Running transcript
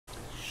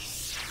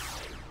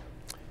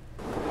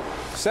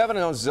7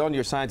 is on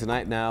your side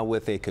tonight now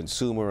with a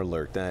consumer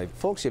alert.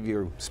 Folks,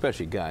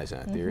 especially guys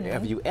out there,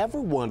 have you ever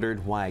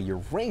wondered why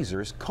your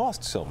razors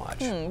cost so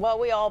much? Well,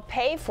 we all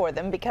pay for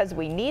them because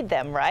we need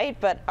them, right?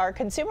 But our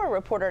consumer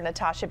reporter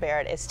Natasha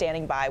Barrett is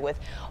standing by with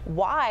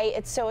why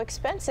it's so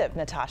expensive.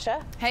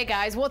 Natasha? Hey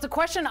guys, well, it's a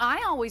question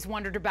I always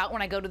wondered about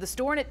when I go to the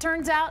store, and it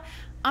turns out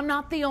I'm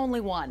not the only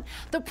one.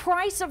 The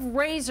price of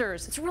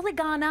razors, it's really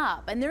gone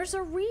up, and there's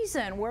a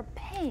reason we're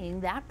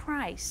paying that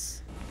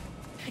price.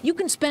 You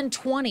can spend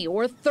 $20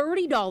 or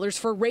 $30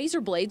 for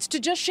razor blades to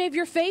just shave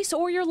your face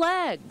or your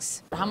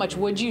legs. How much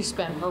would you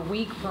spend per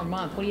week, per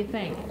month? What do you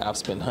think? I've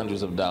spent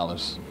hundreds of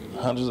dollars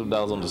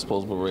on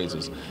disposable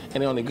razors, and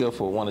they're only good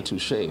for 1 or 2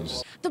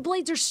 shaves. The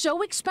blades are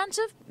so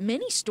expensive,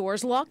 many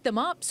stores lock them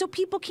up so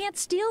people can't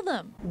steal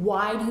them.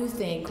 Why do you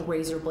think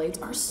razor blades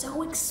are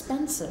so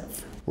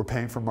expensive? We're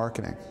paying for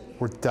marketing.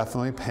 We're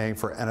definitely paying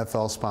for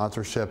NFL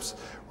sponsorships.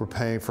 We're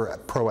paying for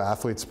pro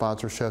athlete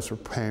sponsorships. We're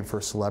paying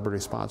for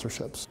celebrity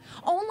sponsorships.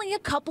 Only a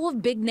couple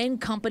of big-name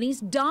companies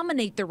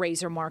dominate the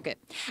razor market.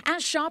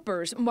 As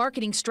shoppers,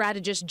 marketing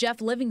strategist Jeff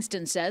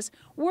Livingston says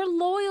we're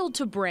loyal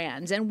to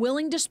brands and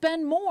willing to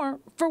spend more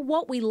for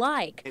what we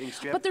like.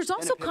 But there's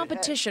also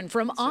competition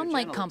from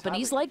online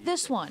companies like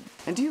this one.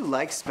 And do you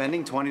like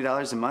spending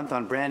 $20 a month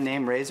on brand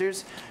name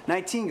razors?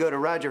 19, go to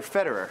Roger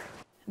Federer.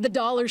 The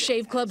Dollar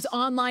Shave Club's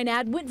online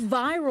ad went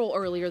viral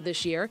earlier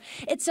this year.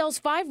 It sells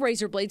 5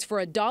 razor blades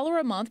for $1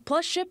 a month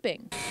plus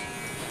shipping.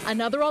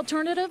 Another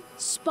alternative,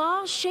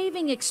 spa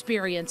shaving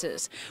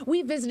experiences.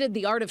 We visited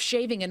the Art of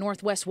Shaving in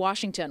Northwest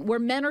Washington, where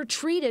men are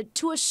treated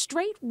to a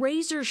straight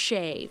razor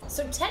shave.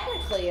 So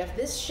technically, if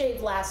this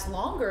shave lasts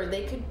longer,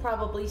 they could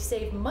probably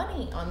save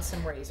money on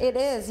some razors. It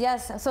is,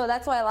 yes. So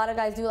that's why a lot of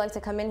guys do like to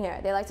come in here.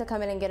 They like to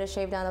come in and get a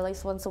shave done at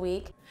least once a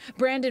week.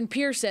 Brandon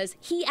Pierce says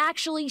he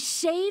actually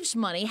saves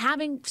money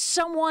having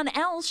someone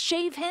else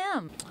shave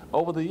him.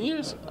 Over the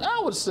years, I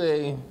would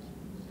say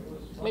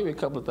maybe a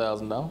couple of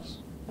 $1,000s.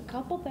 A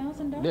couple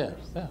 $1,000? Yeah,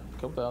 a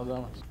couple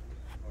 $1,000.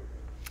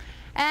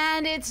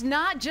 And it's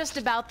not just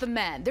about the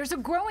men. There's a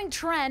growing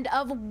trend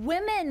of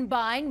women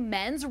buying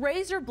men's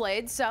razor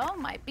blades, so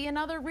might be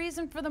another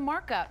reason for the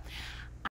markup.